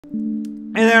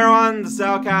Hey there everyone, this is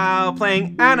Cow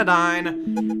playing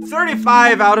Anodyne.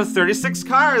 35 out of 36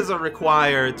 cars are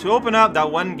required to open up that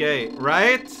one gate,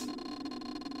 right?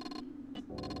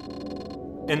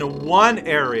 In one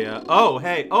area. Oh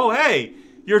hey,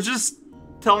 you're just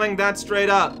telling that straight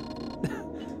up.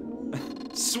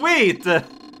 Sweet!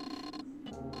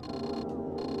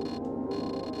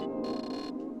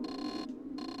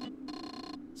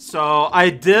 So, I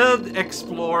did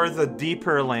explore the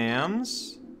deeper lands.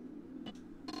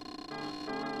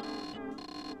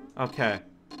 Okay.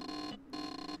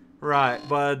 Right,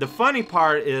 but the funny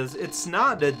part is, it's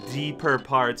not the deeper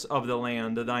parts of the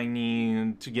land that I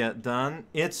need to get done,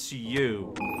 it's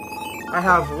you. I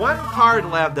have one card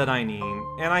left that I need,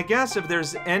 and I guess if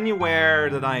there's anywhere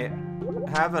that I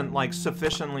haven't, like,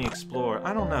 sufficiently explored,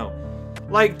 I don't know.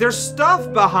 Like, there's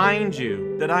stuff behind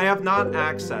you that I have not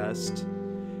accessed.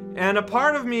 And a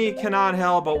part of me cannot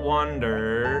help but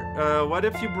wonder, what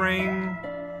if you bring...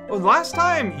 Well, last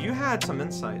time you had some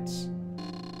insights.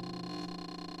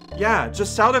 Yeah,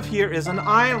 just south of here is an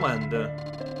island.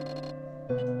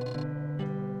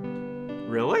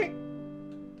 Really?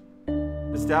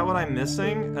 Is that what I'm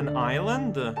missing? An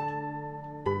island?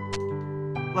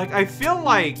 Like, I feel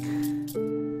like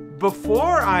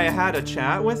before I had a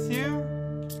chat with you,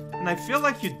 and I feel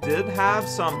like you did have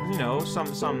some, you know,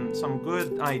 some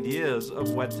good ideas of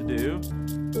what to do.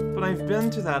 But I've been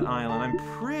to that island. I'm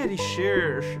pretty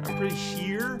sure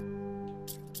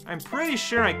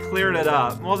I cleared it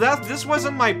up. Well, this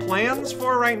wasn't my plans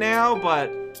for right now, but...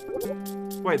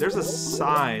 Wait, there's a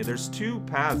side. There's two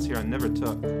paths here I never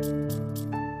took.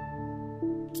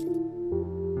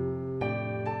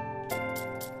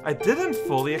 I didn't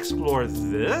fully explore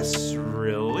this?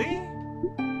 Really?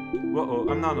 Whoa,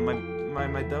 I'm not on my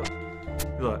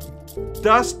look.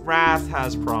 Dust Wrath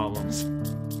has problems.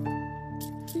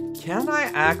 Can I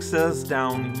access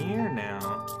down here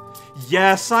now?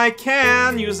 Yes, I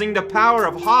can, using the power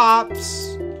of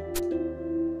hops.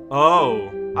 Oh,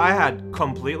 I had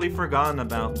completely forgotten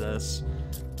about this.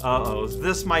 Uh-oh,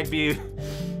 this might be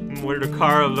where the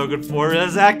car I'm looking for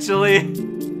is, actually.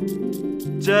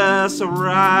 Just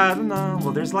right now.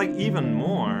 Well, there's like even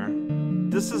more.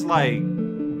 This is like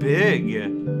big.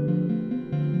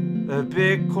 A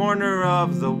big corner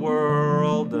of the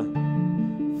world.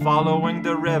 Following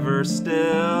the river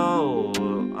still.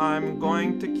 I'm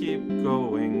going to keep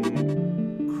going.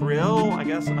 Krill, I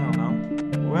guess? I don't know.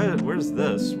 Where's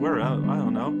this? Where out? I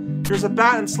don't know. There's a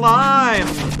bat and slime!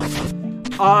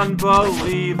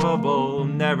 Unbelievable.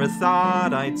 Never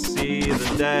thought I'd see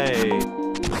the day.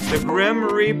 The Grim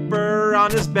Reaper on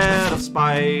his bed of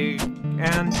spike.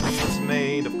 And he's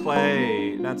made of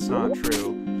clay. That's not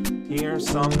true. Here's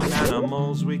some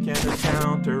animals we can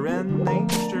encounter in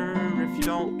nature if you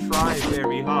don't try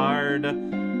very hard.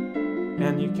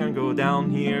 And you can go down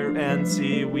here and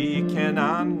see we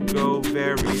cannot go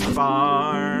very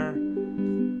far.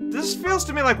 This feels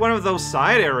to me like one of those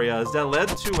side areas that led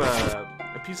to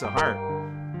a piece of heart.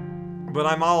 But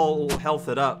I'm all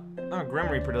healthed up. Oh, Grim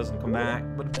Reaper doesn't come back,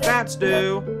 but bats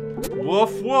do.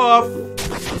 Woof woof.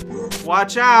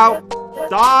 Watch out.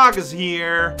 Dog is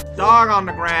here. Dog on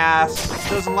the grass.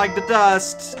 Doesn't like the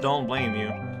dust. Don't blame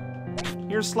you.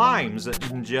 Here's slimes.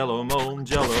 Jello, mold,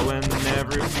 jello, and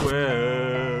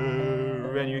everywhere.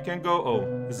 And you can go. Oh,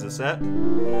 is this it?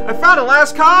 I found the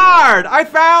last card. I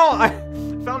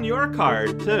found your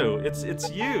card too. It's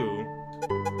you.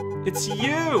 It's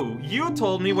you. You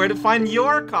told me where to find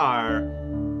your car.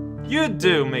 You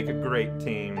do make a great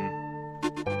team.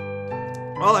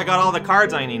 Well, I got all the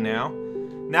cards I need now.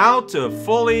 Now to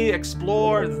fully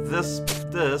explore this.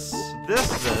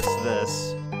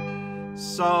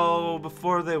 So,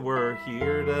 before they were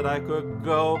here that I could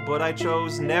go, but I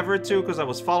chose never to because I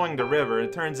was following the river.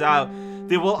 It turns out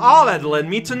they will all have led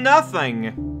me to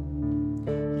nothing.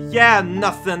 Yeah,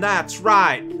 nothing, that's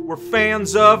right. We're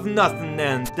fans of nothing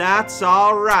and that's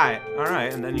alright.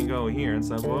 Alright, and then you go here and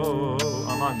say, whoa,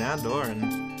 unlock that door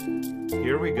and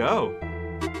here we go.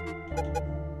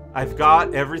 I've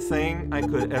got everything I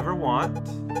could ever want.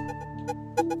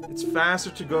 It's faster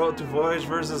to go to Voyage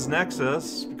versus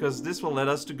Nexus, because this will let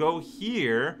us to go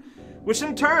here. Which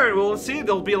in turn, we'll see,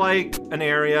 there'll be like an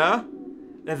area,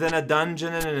 and then a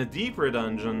dungeon and then a deeper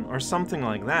dungeon, or something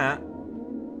like that.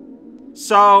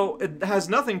 So, it has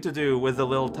nothing to do with the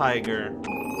little tiger,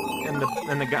 and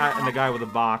the guy with the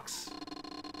box.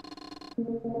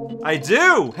 I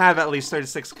do have at least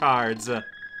 36 cards.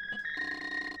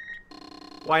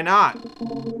 Why not?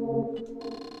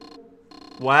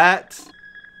 What?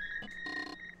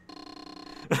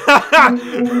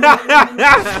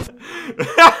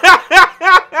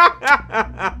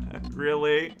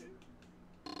 Really?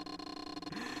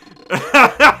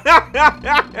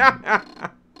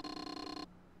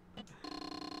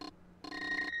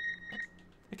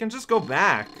 can just go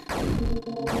back.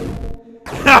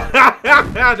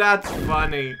 That's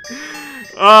funny.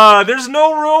 There's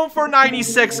no room for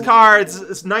 96 cards.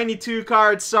 It's 92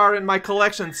 cards are in my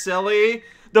collection, silly.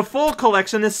 The full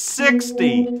collection is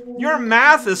 60. Your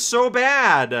math is so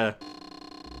bad.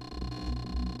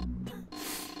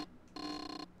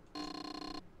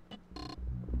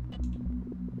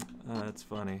 That's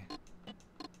funny.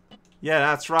 Yeah,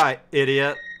 that's right,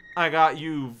 idiot. I got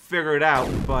you figured out,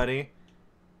 buddy.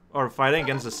 Or fighting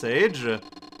against a sage.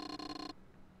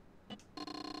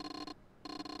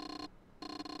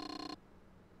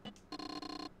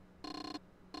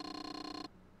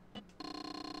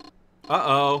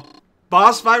 Uh-oh.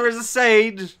 Boss fight versus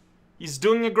sage. He's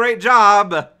doing a great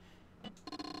job.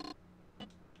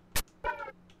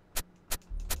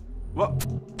 What?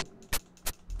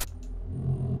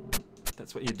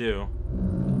 That's what you do.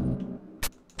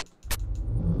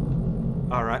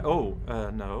 Alright. Oh,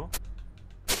 no.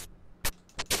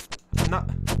 Not.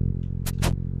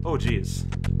 Oh, jeez.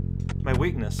 My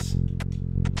weakness.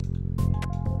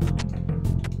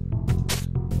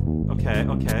 Okay,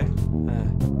 okay.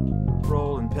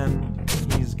 Roll and pin.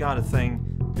 He's got a thing.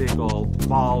 Big old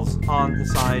balls on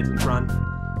his sides and front.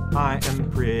 I am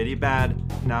pretty bad.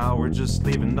 Now we're just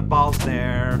leaving the balls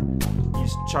there.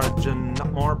 He's charging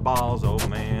up more balls. Oh,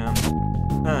 man.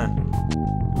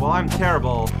 Well, I'm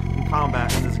terrible in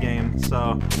combat in this game,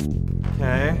 so...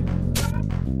 Okay.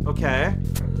 Okay.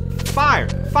 Fire!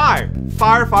 Fire!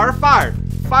 Fire, fire, fire!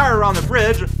 Fire around the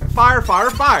bridge! Fire, fire,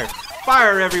 fire!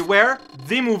 Fire everywhere!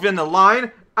 They move in the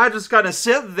line. I just gotta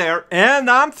sit there, and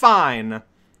I'm fine.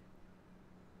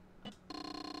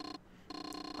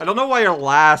 I don't know why your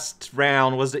last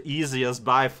round was the easiest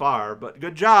by far, but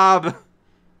good job.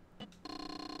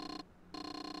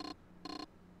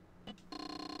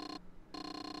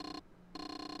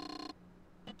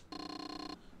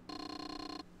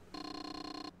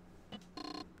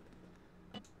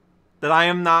 That I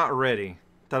am not ready.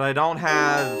 That I don't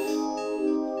have...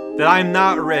 That I'm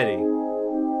not ready.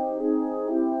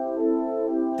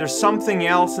 There's something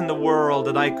else in the world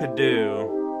that I could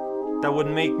do that would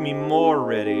make me more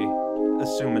ready,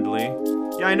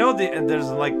 assumedly. Yeah, I know there's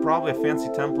like probably a fancy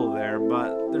temple there,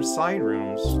 but there's side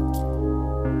rooms.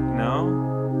 You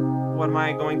know? What am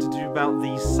I going to do about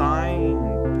the sign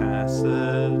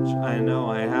passage? I know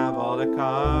I have all the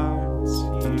cards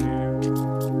here.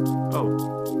 Oh.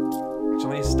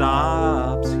 Actually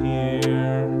stops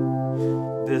here.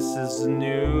 This is a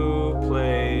new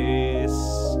place.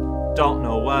 Don't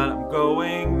know what I'm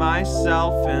going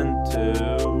myself into.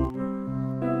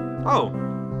 Oh.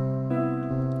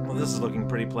 Well, this is looking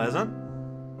pretty pleasant.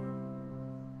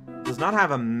 Does not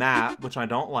have a map, which I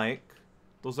don't like.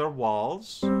 Those are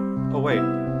walls. Oh, wait.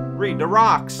 Read the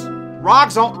rocks.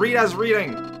 Rocks don't read as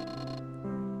reading.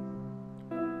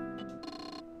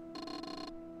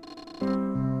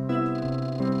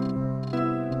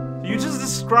 You just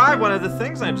described one of the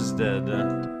things I just did.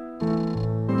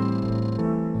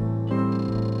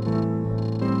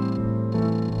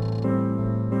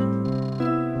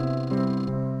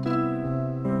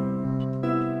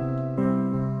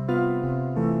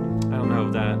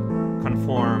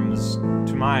 Conforms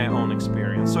to my own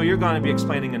experience. So you're going to be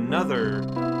explaining another...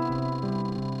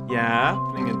 Yeah,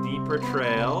 putting a deeper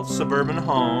trail, suburban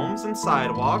homes and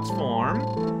sidewalks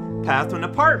form path to an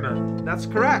apartment. That's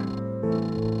correct.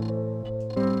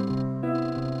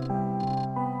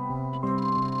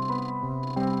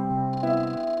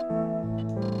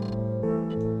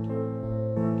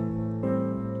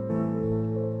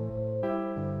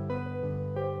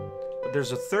 But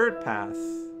there's a third path.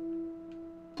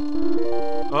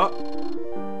 Oh.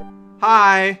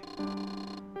 Hi.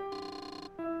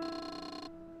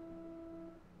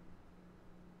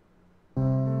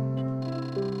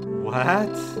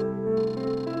 What?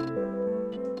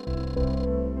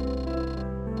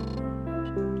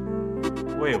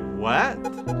 Wait, what?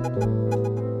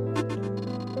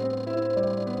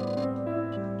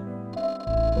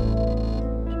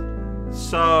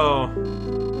 So...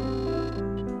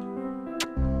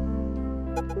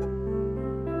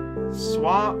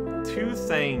 Swap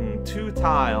two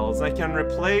tiles. I can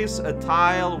replace a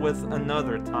tile with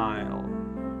another tile.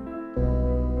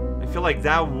 I feel like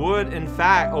that would, in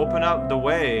fact, open up the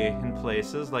way in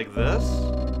places like this.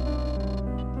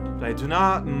 But I do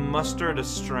not muster the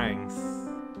strength.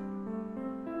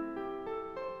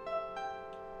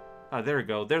 Ah, there we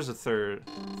go. There's a third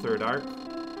arc.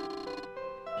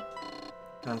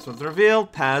 That's what's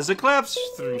revealed. Past eclipse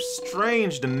through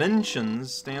strange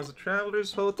dimensions stands the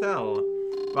Traveler's Hotel.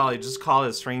 Well, you just call it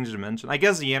a strange dimension. I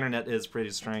guess the internet is pretty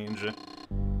strange. There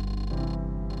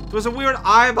was a weird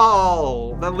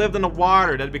eyeball that lived in the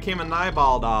water that became an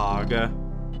eyeball dog.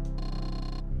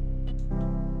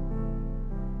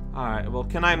 Alright, well,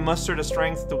 can I muster the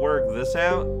strength to work this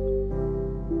out?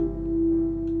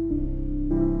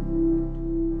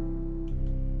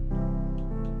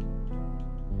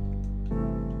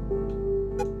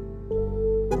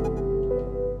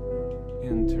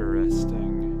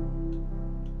 Interesting.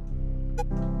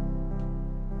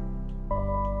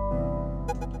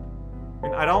 I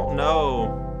mean, I don't know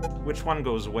which one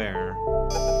goes where.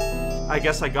 I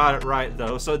guess I got it right,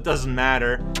 though, so it doesn't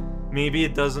matter. Maybe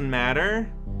it doesn't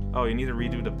matter? Oh, you need to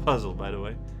redo the puzzle, by the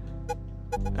way.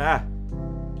 Ah.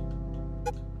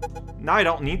 Now I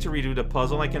don't need to redo the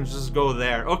puzzle, I can just go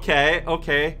there. Okay,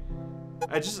 okay.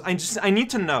 I need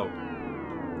to know.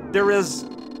 There is...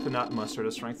 Could not muster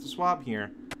the strength to swap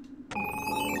here.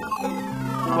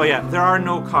 Oh yeah, there are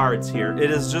no cards here. It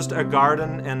is just a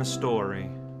garden and a story.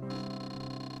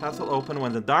 Path will open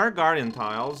when the dark guardian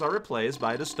tiles are replaced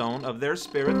by the stone of their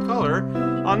spirit color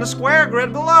on the square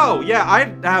grid below. Yeah,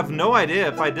 I have no idea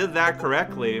if I did that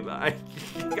correctly, but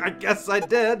I guess I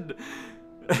did.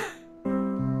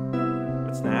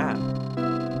 What's that?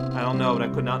 I don't know, but I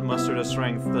could not muster the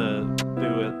strength to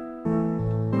do it.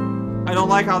 I don't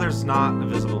like how there's not a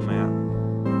visible map.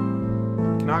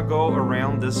 Cannot go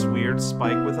around this weird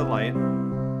spike with a light.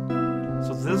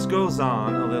 So this goes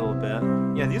on a little bit.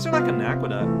 Yeah, these are like an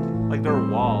aqueduct. Like they're a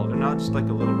wall. They're not just like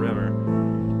a little river.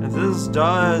 And this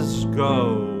does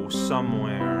go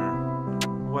somewhere.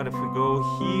 What if we go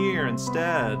here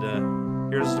instead?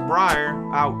 Here's the briar.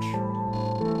 Ouch.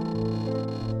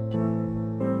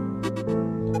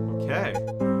 Okay.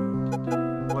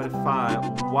 What if I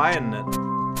widen it?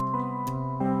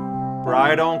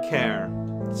 Briar don't care.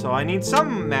 So I need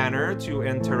some manner to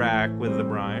interact with the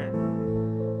briar.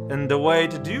 And the way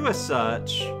to do as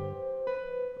such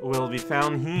will be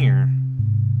found here.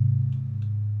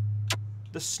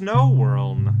 The snow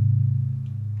world.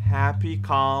 Happy,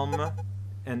 calm,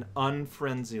 and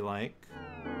unfrenzy-like.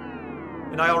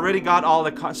 And I already got all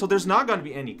the cards, so there's not going to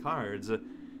be any cards.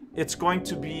 It's going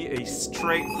to be a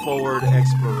straightforward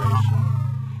exploration.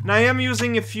 And I am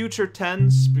using a future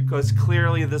tense because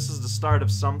clearly this is the start of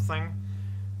something.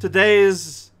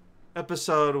 Today's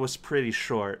episode was pretty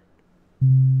short.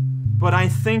 But I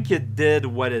think it did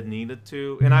what it needed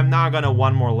to, and I'm not gonna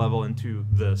one more level into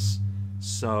this.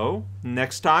 So,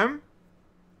 next time,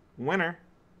 winner.